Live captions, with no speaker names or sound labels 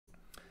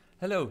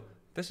Hello,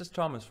 this is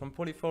Thomas from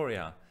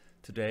Polyphoria.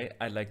 Today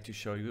I'd like to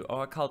show you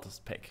our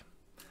Cultist pack.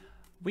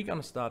 We're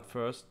gonna start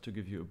first to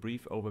give you a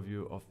brief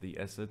overview of the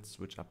assets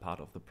which are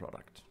part of the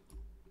product.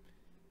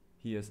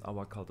 Here's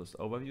our Cultist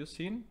overview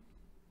scene,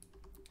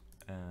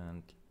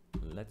 and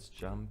let's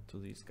jump to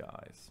these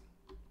guys.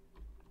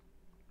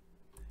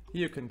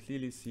 Here you can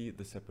clearly see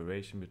the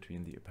separation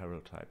between the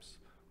apparel types.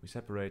 We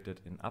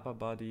separated in upper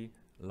body,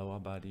 lower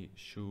body,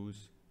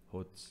 shoes,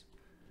 hoods,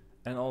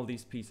 and all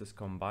these pieces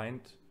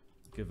combined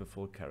give a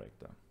full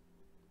character.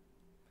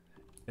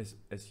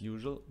 As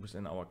usual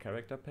within our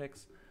character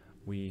packs,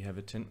 we have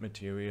a tint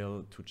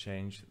material to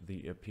change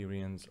the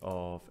appearance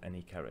of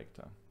any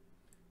character.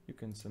 You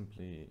can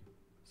simply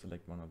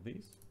select one of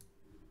these.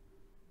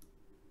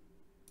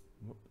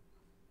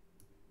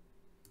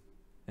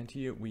 And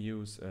here we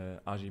use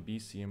RGB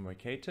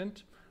CMYK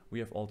tint. We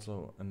have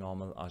also a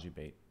normal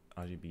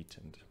RGB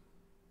tint.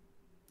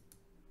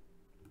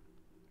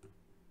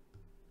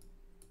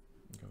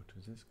 Go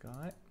to this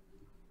guy.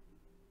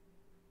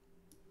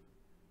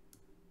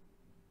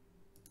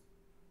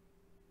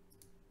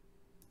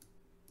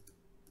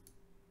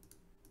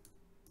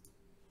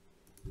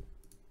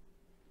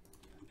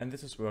 And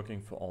this is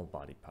working for all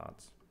body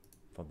parts.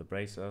 For the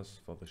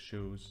bracers, for the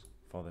shoes,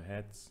 for the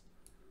heads.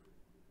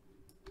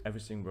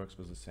 Everything works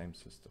with the same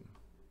system.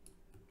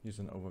 Here's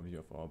an overview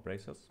of our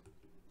bracers.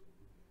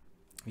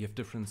 We have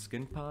different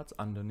skin parts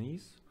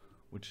underneath,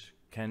 which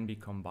can be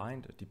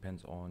combined. It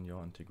depends on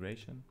your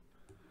integration.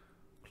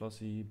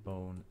 Glossy,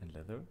 bone and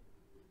leather.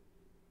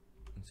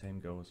 And same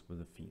goes with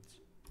the feet.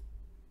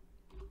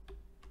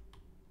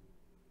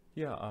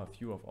 Here are a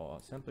few of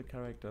our sample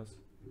characters.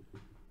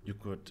 You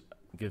could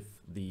give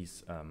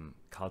these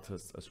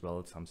cultists as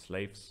well some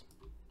slaves.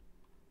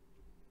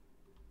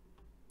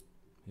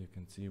 You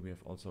can see we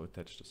have also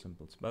attached a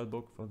simple spell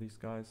book for these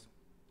guys.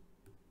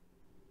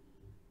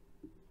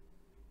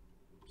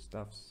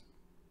 Stuffs.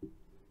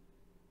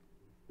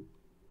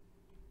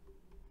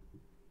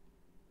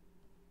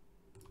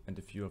 And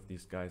a few of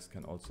these guys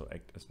can also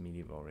act as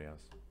melee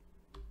warriors.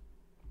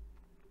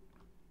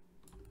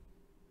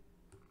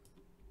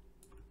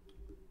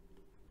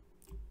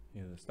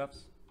 Here are the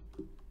stuffs.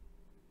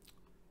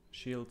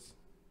 Shields,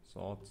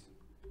 swords,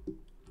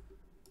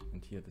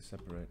 and here the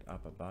separate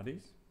upper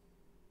bodies.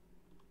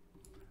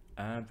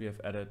 And we have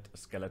added a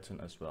skeleton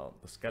as well.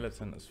 The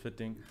skeleton is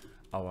fitting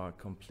our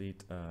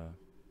complete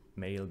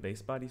male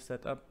base body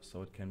setup,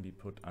 so it can be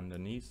put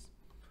underneath.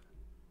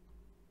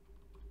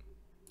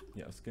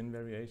 Here are skin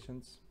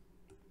variations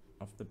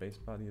of the base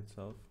body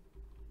itself,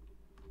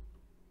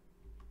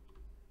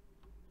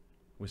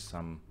 with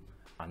some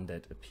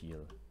undead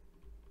appeal.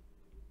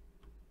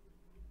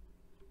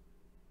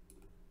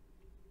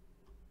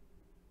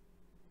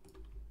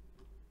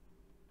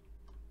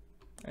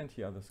 And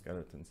here are the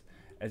skeletons.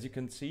 As you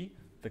can see,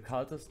 the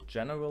cultist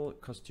general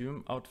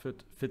costume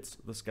outfit fits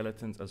the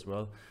skeletons as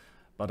well,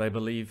 but I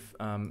believe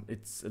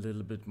it's a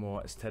little bit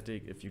more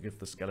aesthetic if you give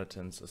the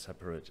skeletons a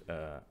separate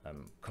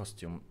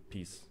costume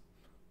piece.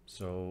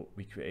 So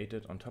we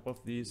created on top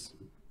of these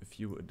a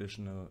few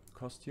additional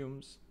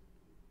costumes.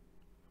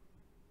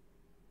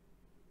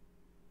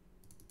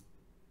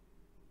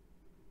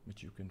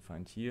 Which you can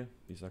find here.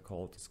 These are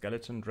called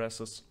skeleton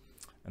dresses.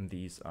 And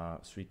these are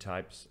 3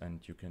 types, and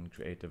you can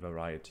create a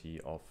variety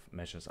of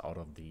meshes out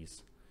of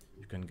these.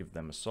 You can give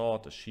them a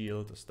sword, a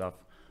shield, a staff,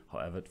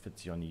 however it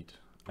fits your need.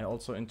 I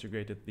also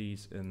integrated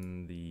these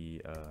in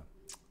the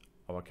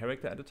our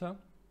character editor.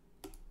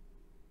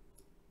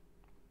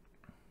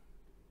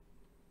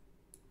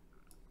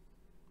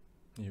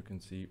 You can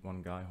see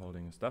one guy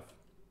holding a staff.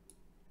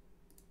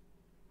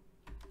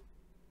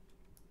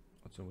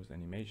 Also with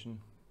animation.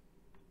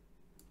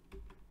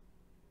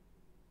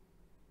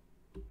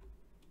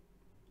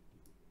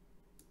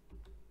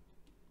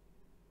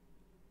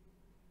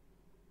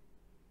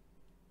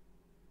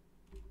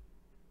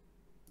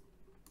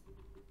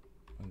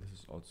 And this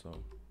is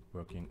also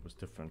working with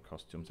different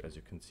costumes, as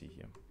you can see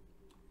here.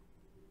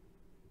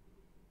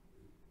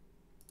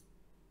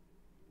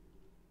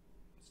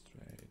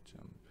 Straight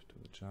jump to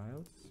the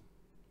childs.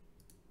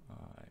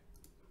 I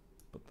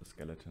put the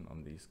skeleton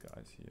on these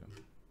guys here.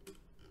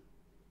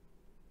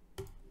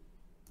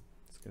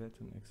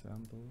 Skeleton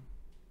example.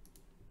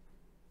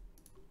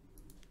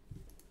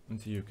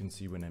 And here you can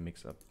see when I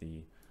mix up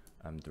the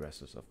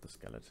dresses of the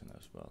skeleton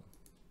as well.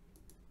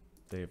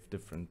 They have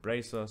different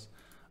bracers.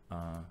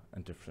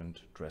 And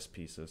different dress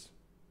pieces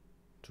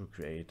to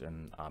create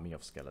an army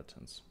of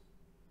skeletons.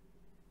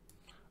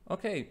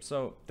 Okay,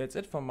 so that's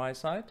it from my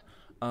side.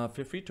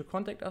 Feel free to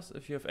contact us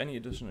if you have any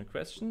additional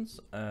questions,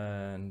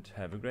 and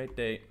have a great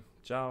day.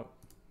 Ciao.